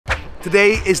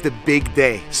Today is the big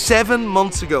day. 7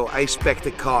 months ago, I spec'd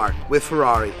a car with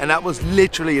Ferrari, and that was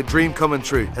literally a dream coming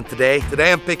true. And today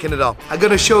I'm picking it up. I'm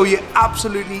gonna show you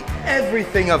absolutely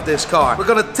everything of this car. We're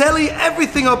gonna tally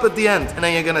everything up at the end, and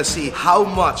then you're gonna see how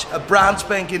much a brand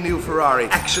spanking new Ferrari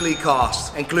actually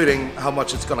costs, including how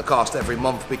much it's gonna cost every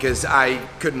month, because I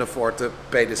couldn't afford to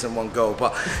pay this in one go.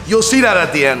 But you'll see that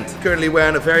at the end. Currently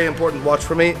wearing a very important watch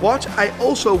for me. Watch I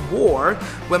also wore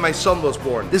when my son was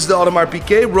born. This is the Audemars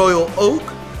Piguet Royal Oak,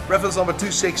 reference number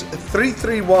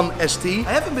 26331ST.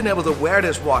 I haven't been able to wear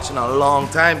this watch in a long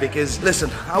time because,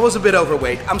 listen, I was a bit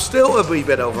overweight. I'm still a wee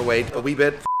bit overweight, a wee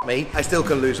bit. Me, I still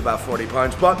can lose about 40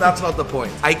 pounds, but that's not the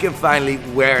point. I can finally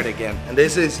wear it again, and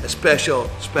this is a special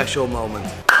moment.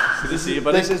 Good to see you,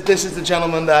 buddy. This is the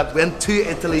gentleman that went to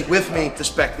Italy with me to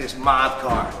spec this mad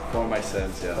car. For my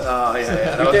sins, yeah. Oh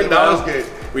yeah, That was good.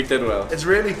 We did well. It's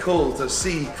really cool to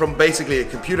see from basically a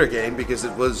computer game, because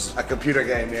it was a computer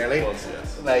game nearly. It was,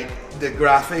 yes. Like the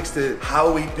graphics, to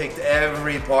how we picked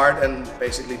every part, and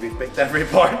basically we picked every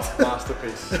part.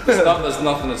 Masterpiece. There's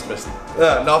nothing is missing.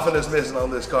 Nothing is missing on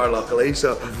this car, luckily.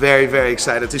 So very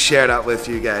excited to share that with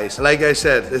you guys. Like I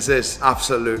said, this is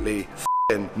absolutely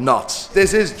nuts.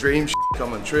 This is dream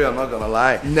coming true, I'm not gonna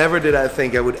lie. Never did I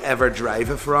think I would ever drive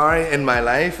a Ferrari in my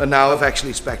life, and now I've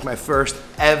actually spec'd my first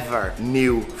ever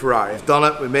new Ferrari. I've done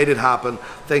it, we made it happen,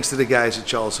 thanks to the guys at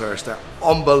Charles Hurst. They're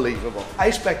unbelievable. I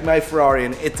spec'd my Ferrari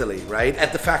in Italy, right?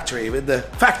 At the factory, with the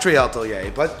factory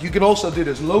atelier, but you can also do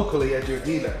this locally at your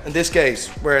dealer. In this case,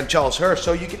 we're in Charles Hurst,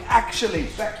 so you can actually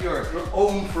spec your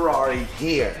own Ferrari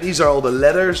here. These are all the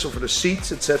leathers, so for the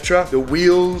seats, etc. The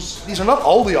wheels. These are not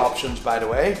all the options, by the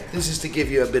way. This is to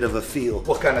give you a bit of a feel.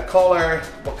 What kind of color,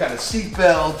 what kind of seat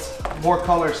belt, more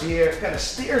colors here. What kind of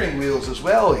steering wheels as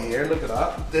well here, look at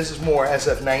that. This is more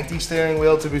SF90 steering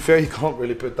wheel. To be fair, you can't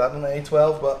really put that in an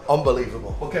 812, but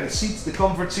unbelievable. What kind of seats, the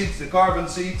comfort seats, the carbon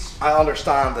seats. I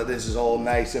understand that this is all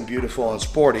nice and beautiful and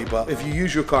sporty, but if you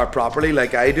use your car properly,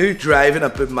 like I do, driving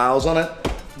and put miles on it,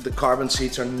 the carbon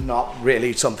seats are not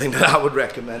really something that I would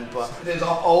recommend, but it is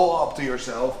all up to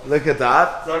yourself. Look at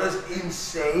that. That is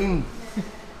insane.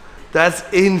 That's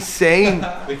insane.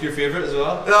 Like your favorite as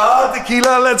well? Oh,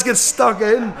 tequila, let's get stuck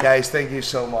in. Guys, thank you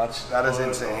so much. That is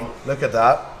insane. Look at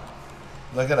that.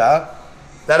 Look at that.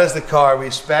 That is the car we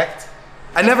spec'd.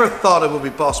 I never thought it would be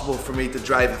possible for me to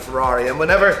drive a Ferrari, and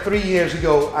whenever 3 years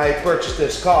ago I purchased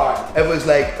this car, it was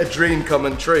like a dream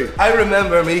coming true. I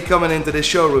remember me coming into this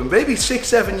showroom maybe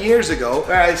 6-7 years ago,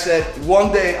 where I said,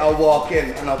 one day I'll walk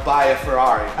in and I'll buy a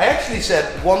Ferrari. I actually said,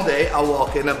 one day I'll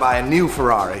walk in and buy a new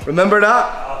Ferrari. Remember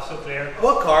that? Oh, so clear.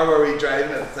 What car were we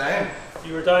driving at the time?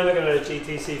 You were down looking at a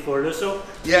GTC Fortuso.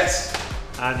 Yes.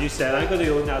 And you said, I'm going to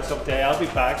own that someday, I'll be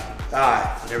back.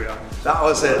 Aye. And here we are. That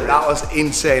was it. That was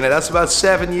insane. And that's about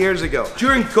 7 years ago.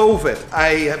 During COVID,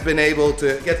 I have been able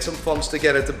to get some funds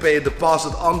together to pay a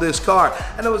deposit on this car,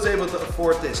 and I was able to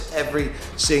afford this every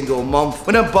single month.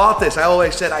 When I bought this, I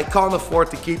always said I can't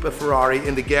afford to keep a Ferrari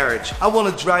in the garage. I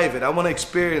want to drive it. I want to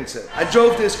experience it. I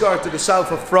drove this car to the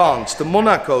south of France, to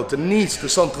Monaco, to Nice, to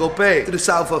Saint-Tropez, to the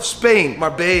south of Spain,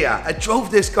 Marbella. I drove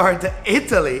this car to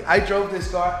Italy. I drove this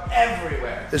car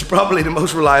everywhere. It's probably the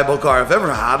most reliable car I've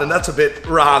ever had, and that's a bit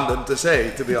random to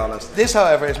say, to be honest. This,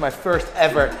 however, is my first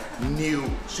ever new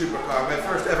supercar, my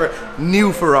first ever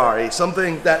new Ferrari,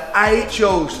 something that I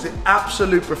chose to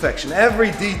absolute perfection,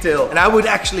 every detail, and I would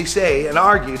actually say and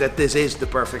argue that this is the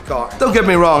perfect car. Don't get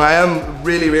me wrong, I am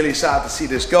really sad to see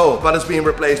this go, but it's being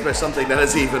replaced by something that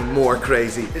is even more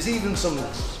crazy. There's even some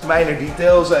minor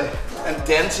details and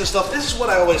dents and stuff. This is what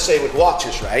I always say with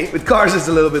watches, right? With cars it's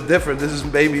a little bit different. This is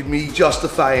maybe me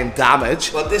justifying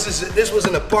damage, but this was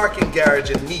in a parking garage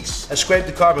in Nice. I scraped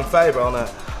the carbon fiber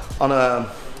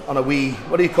on a wee,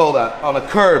 what do you call that? On a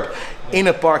curb in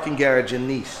a parking garage in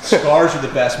Nice. Scars are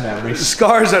the best memories.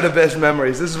 Scars are the best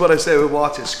memories. This is what I say with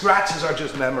watches. Scratches are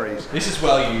just memories. This is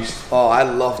well used. Oh, I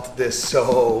loved this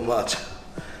so much.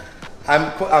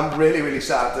 I'm really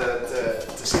sad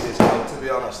to see this go, to be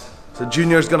honest. So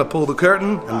Junior's gonna pull the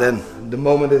curtain, and then the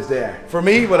moment is there. For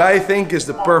me, what I think is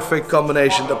the perfect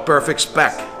combination, the perfect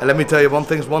spec. And let me tell you one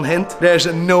thing, one hint. There's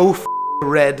no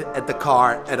red at the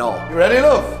car at all. You ready,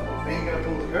 love? Are you gonna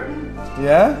pull the curtain?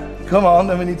 Yeah? Come on,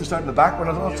 then we need to start in the back. We're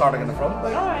not starting in the front.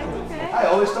 Like, alright, okay. I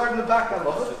always start in the back, I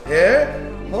love it. Here,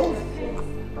 move.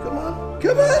 Come on,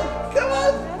 come on, come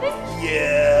on.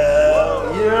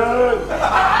 Yeah, yeah.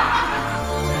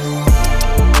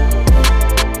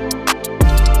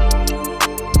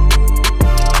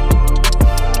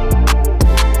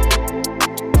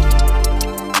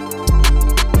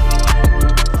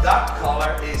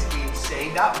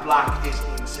 That black is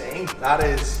insane. That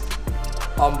is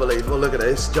unbelievable. Look at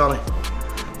this, Johnny.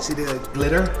 See the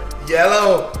glitter?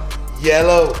 Yellow,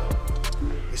 yellow.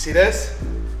 You see this?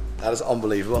 That is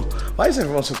unbelievable. Why is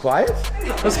everyone so quiet?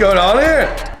 What's going on here?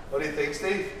 What do you think,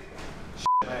 Steve?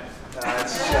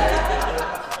 That's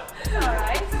shit.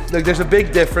 Alright. Look, there's a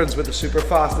big difference with the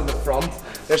Superfast in the front.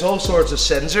 There's all sorts of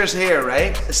sensors here,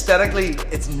 right? Aesthetically,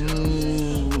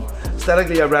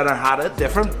 aesthetically I'd rather had it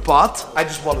different, but I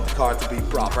just wanted the car to be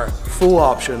proper. Full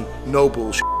option, no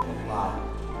bullshit. Wow.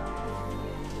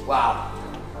 Wow.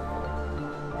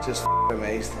 Just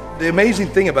amazed. The amazing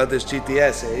thing about this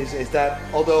GTS is that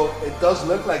although it does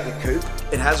look like a coupe,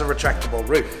 it has a retractable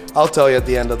roof. I'll tell you at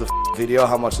the end of the video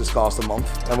how much this cost a month,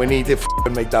 and we need to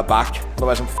make that back,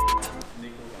 otherwise I'm f***ed.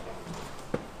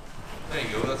 There you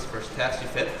go, that's the first test you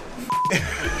fit.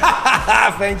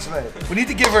 Thanks, mate. We need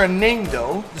to give her a name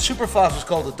though. The Superfast was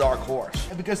called the Dark Horse.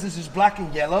 And because this is black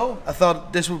and yellow, I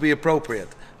thought this would be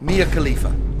appropriate. Mia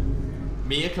Khalifa.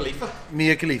 Mia Khalifa?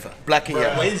 Mia Khalifa. Black and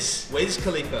yellow. Wiz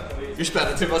Khalifa. You're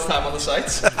spending too much time on the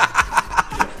sites.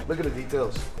 Look at the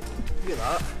details. Look at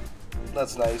that.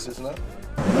 That's nice, isn't it?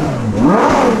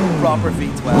 Proper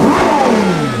V12.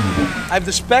 I have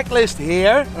the spec list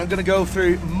here, and I'm gonna go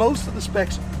through most of the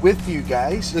specs with you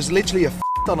guys. There's literally a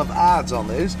ton of ads on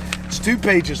this. It's 2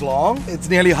 pages long. It's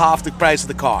nearly half the price of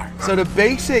the car. So the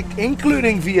basic,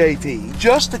 including VAT,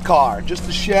 just the car, just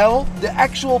the shell, the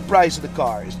actual price of the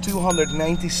car is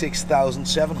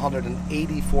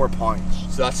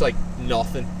 £296,784. So that's like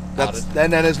nothing. That's,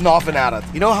 and then there's nothing added.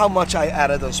 You know how much I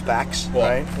added on specs, what?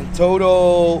 right? In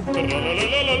total,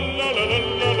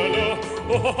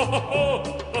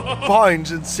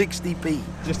 £60p.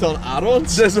 Just on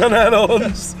add-ons? Just on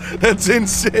add-ons. That's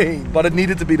insane. But it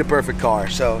needed to be the perfect car,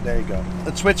 so there you go.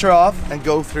 Let's switch her off and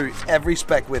go through every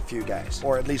spec with you guys,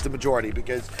 or at least the majority,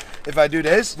 because if I do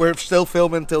this, we're still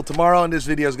filming till tomorrow and this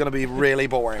video is gonna be really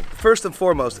boring. First and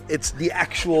foremost, it's the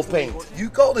actual paint. You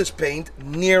call this paint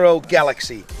Nero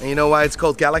Galaxy. And you know why it's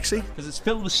called Galaxy? Because it's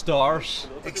filled with stars.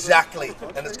 Exactly.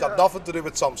 And it's got nothing to do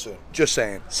with Samsung. Just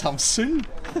saying. Samsung?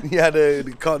 Yeah, the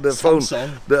phone.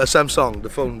 Samsung. The Samsung, the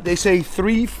phone. They say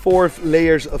 3/4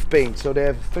 layers of paint. So they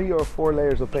have 3 or 4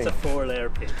 layers of paint. It's a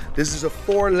 4-layer paint. This is a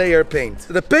 4-layer paint.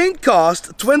 The paint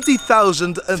cost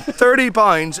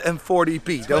 £20,030 and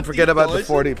 40p. Don't forget about the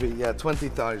 40p. Yeah,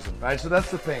 20,000. Right, so that's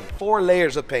the paint. 4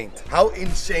 layers of paint. How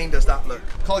insane does that look?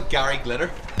 Call it Gary Glitter.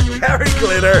 Gary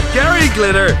Glitter. Gary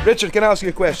Glitter. Richard, can I ask you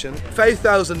a question?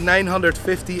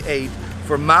 5,958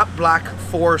 for matte black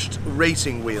forced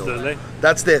racing wheel. Absolutely.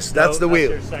 That's this. That's the wheel.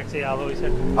 Your sexy alloys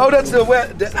here. Oh, that's the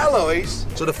alloys.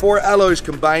 So the 4 alloys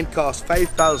combined cost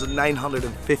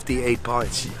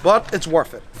 £5,958. But it's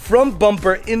worth it. Front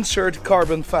bumper insert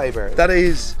carbon fiber. That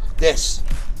is this.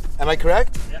 Am I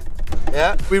correct? Yeah.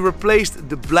 Yeah, we replaced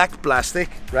the black plastic,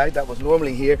 right, that was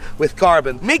normally here, with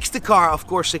carbon. Makes the car, of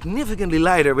course, significantly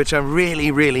lighter, which I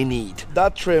really need.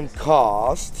 That trim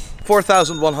cost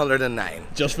 $4,109.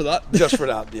 Just for that? Just for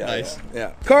that, yeah. Nice.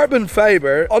 Yeah. Carbon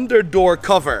fiber under door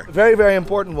cover. Very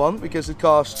important one, because it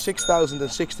costs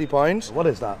 £6,060. What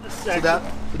is that? See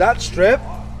that strip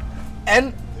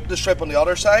and the strip on the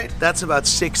other side, that's about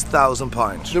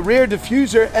 £6,000. The rear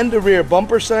diffuser and the rear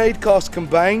bumper side cost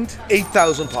combined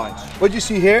 £8,000. What you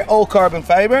see here, all carbon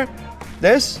fiber.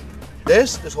 This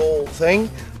whole thing,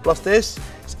 plus this,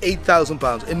 is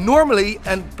 £8,000. And normally,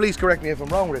 and please correct me if I'm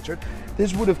wrong, Richard,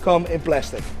 this would have come in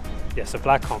plastic. Yes, a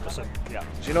black composite. Yeah.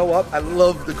 So you know what? I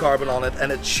love the carbon on it,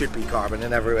 and it should be carbon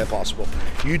in every way possible.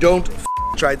 You don't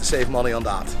try to save money on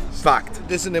that. Fact.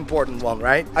 This is an important one,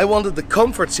 right? I wanted the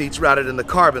comfort seats rather than the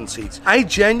carbon seats. I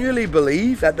genuinely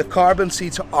believe that the carbon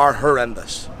seats are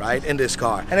horrendous, right, in this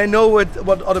car. And I know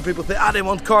what other people think, they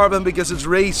want carbon because it's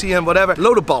racy and whatever.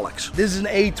 Load of bollocks. This is an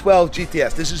 812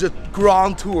 GTS. This is a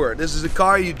Grand Tour. This is a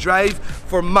car you drive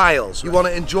for miles. You want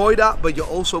to enjoy that, but you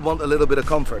also want a little bit of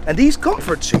comfort. And these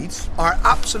comfort seats are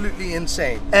absolutely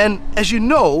insane. And as you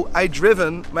know, I've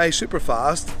driven my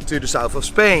Superfast to the south of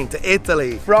Spain, to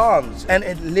Italy, France, and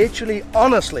it literally,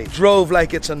 honestly, drove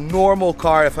like it's a normal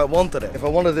car if I wanted it. If I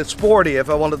wanted it sporty, if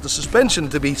I wanted the suspension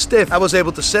to be stiff, I was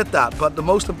able to set that. But the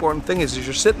most important thing is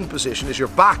your sitting position, is your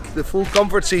back. The full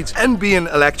comfort seats and being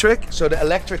electric. So the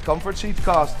electric comfort seats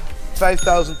cost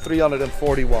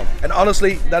 $5,341. And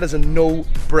honestly, that is a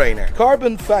no-brainer.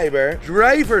 Carbon fiber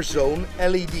driver zone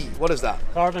LED. What is that?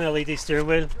 Carbon LED steering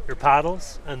wheel, your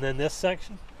paddles, and then this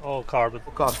section, all carbon.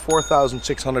 It costs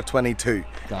 $4,622.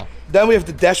 Damn. Then we have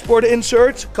the dashboard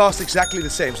inserts, cost exactly the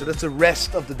same. So that's the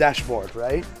rest of the dashboard,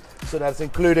 right? So that's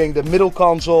including the middle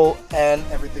console and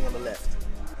everything on the left,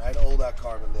 right? All that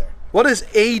carbon there. What is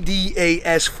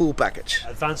ADAS full package?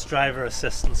 Advanced Driver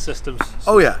Assistance Systems.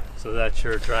 Oh yeah. So that's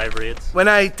your drive rates. When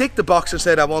I ticked the box and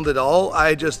said I want it all,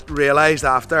 I just realized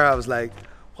after, I was like,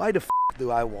 why the f do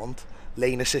I want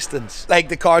lane assistance? Like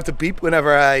the car to beep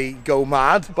whenever I go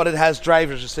mad, but it has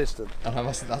driver's assistance. And how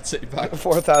much did that set you back?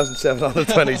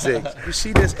 4,726. You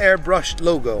see this airbrushed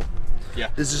logo? Yeah.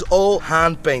 This is all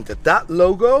hand painted. That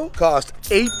logo cost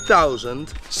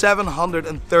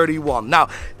 8,731. Now,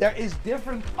 there is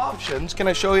different options. Can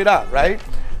I show you that, right?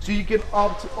 So you can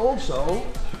opt also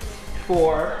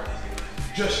for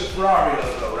just the Ferrari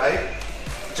logo, right?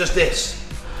 Just this,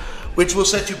 which will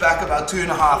set you back about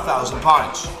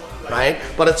 £2,500. Right?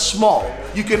 But it's small.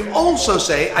 You can also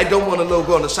say, I don't want a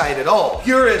logo on the side at all.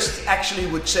 Purists actually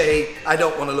would say, I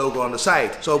don't want a logo on the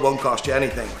side, so it won't cost you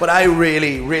anything. But I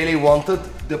really, really wanted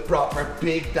the proper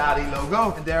Big Daddy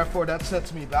logo, and therefore that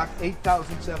sets me back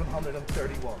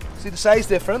 8,731. See the size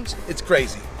difference? It's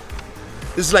crazy.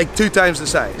 This is like 2 times the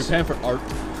size. You're paying for art.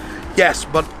 Yes,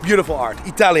 but beautiful art.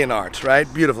 Italian art, right?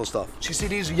 Beautiful stuff. So you see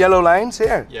these yellow lines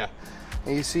here? Yeah.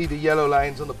 And you see the yellow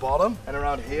lines on the bottom and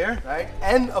around here, right?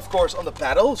 And of course on the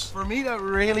pedals. For me, that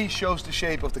really shows the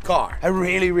shape of the car. I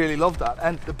really, really love that.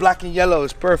 And the black and yellow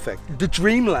is perfect. The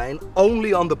Dreamline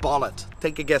only on the bonnet.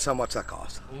 Take a guess how much that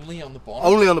cost. Only on the bonnet?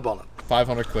 Only on the bonnet.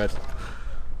 500 quid.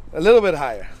 A little bit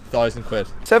higher. 1,000 quid.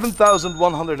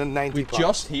 7,190 pounds.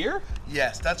 Just here?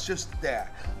 Yes, that's just there.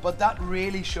 But that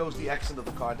really shows the accent of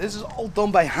the car. This is all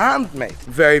done by hand, mate.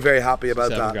 Very, very happy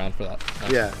about 7 that. grand for that. No.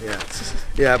 Yeah, yeah.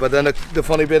 Yeah, but then the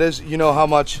funny bit is, you know how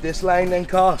much this line then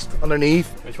cost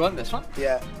underneath? Which one? This one?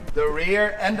 Yeah. The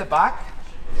rear and the back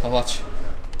How much?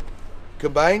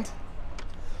 combined,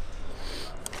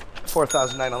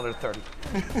 4,930.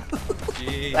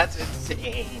 That's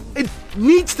insane. It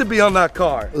needs to be on that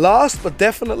car. Last but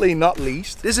definitely not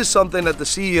least, this is something that the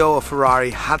CEO of Ferrari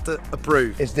had to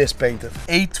approve. Is this painted?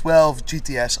 812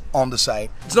 GTS on the side.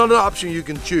 It's not an option you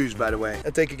can choose, by the way.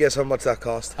 And take a guess how much that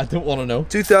cost. I don't want to know.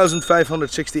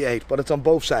 2,568, but it's on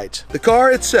both sides. The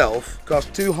car itself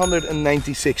cost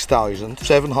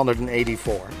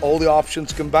 296,784. All the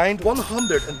options combined,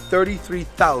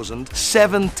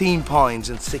 133,017 pounds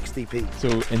and 60p.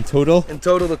 So in total? In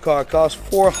total, the car cost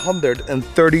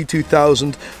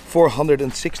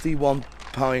 432,461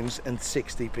 pounds and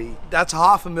 60p. That's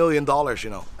 $500,000, you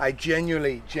know. I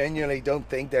genuinely don't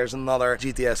think there's another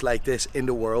GTS like this in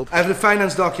the world. I have the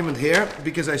finance document here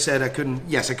because I said I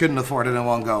couldn't afford it in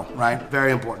one go, right?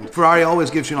 Very important. Ferrari always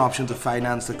gives you an option to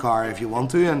finance the car if you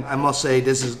want to, and I must say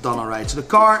this is done alright. So the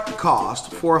car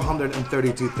cost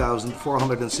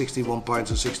 432,461 pounds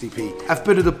and 60p. I've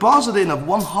put a deposit in of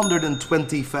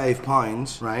 125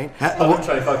 pounds, right?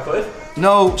 125 quid?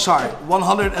 No, sorry,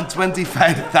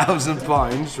 125,000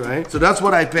 pounds, right? So that's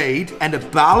what I paid, and the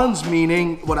balance,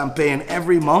 meaning what I'm paying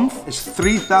every month, is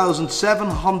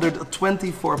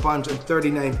 3,724 pounds and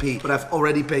 39p. But I've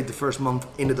already paid the first month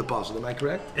in the deposit. Am I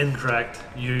correct? Incorrect.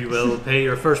 You will pay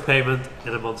your first payment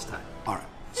in a month's time. All right.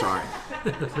 Sorry.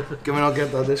 Can we not get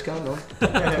that discount, no?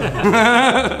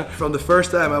 From the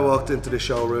first time I walked into the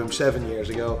showroom 7 years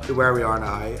ago to where we are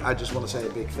now, I just want to say a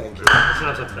big thank you. It's an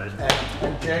absolute pleasure.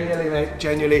 And genuinely, mate,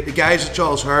 genuinely, the guys at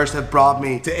Charles Hurst have brought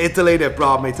me to Italy, they've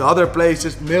brought me to other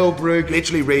places, Millbrook,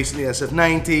 literally racing the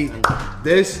SF90.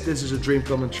 This is a dream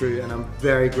coming true, and I'm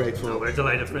very grateful. No, we're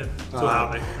delighted for it. So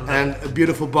happy. And a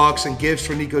beautiful box and gifts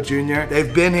for Nico Jr.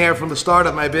 They've been here from the start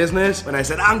of my business when I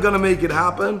said I'm gonna make it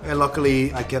happen, and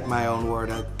luckily I kept my own word.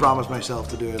 I promised myself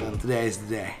to do it, and today is the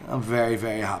day. I'm very,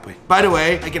 very happy. By the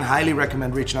way, I can highly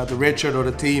recommend reaching out to Richard or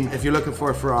the team if you're looking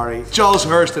for a Ferrari. Charles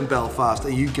Hurst in Belfast,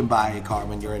 and you can buy a car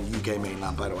when you're in UK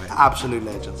mainland, by the way. Absolute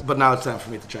legends. But now it's time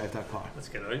for me to drive that car. Let's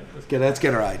get out. Let's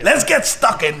get it right. Let's get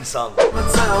stuck in, son.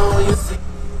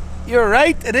 You're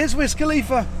right, it is Wiz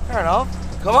Khalifa. Fair enough.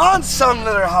 Come on, son,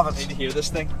 let her have it. Need to hear this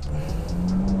thing.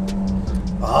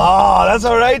 Oh, that's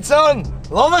alright, son.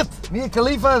 Love it. Me and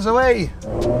Khalifa is away.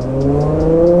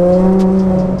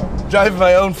 Driving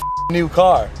my own new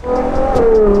car.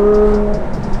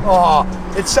 Oh,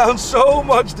 it sounds so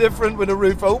much different with the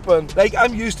roof open. Like,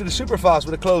 I'm used to the Superfast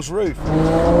with a closed roof.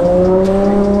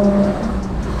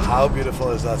 How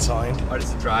beautiful is that sound? How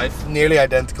does it drive? Nearly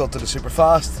identical to the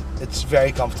Superfast. It's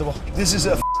very comfortable. This is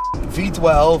a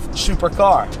V12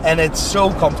 supercar, and it's so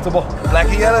comfortable. Black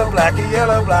and yellow, black and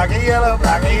yellow, black and yellow,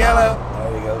 black and yellow.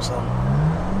 There you go, son.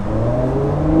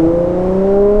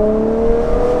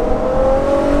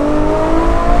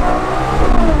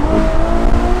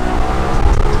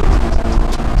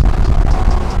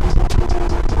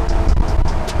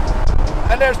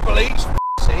 And there's police.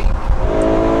 See?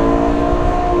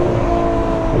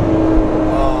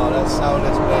 Oh, that sound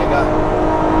is mega.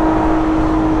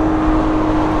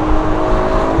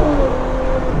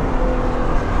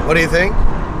 What do you think?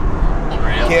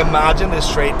 Unreal. Can you imagine the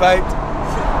straight bite?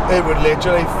 It would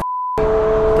literally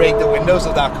break the windows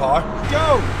of that car.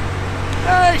 Go!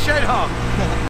 Hey, Shane Hawk!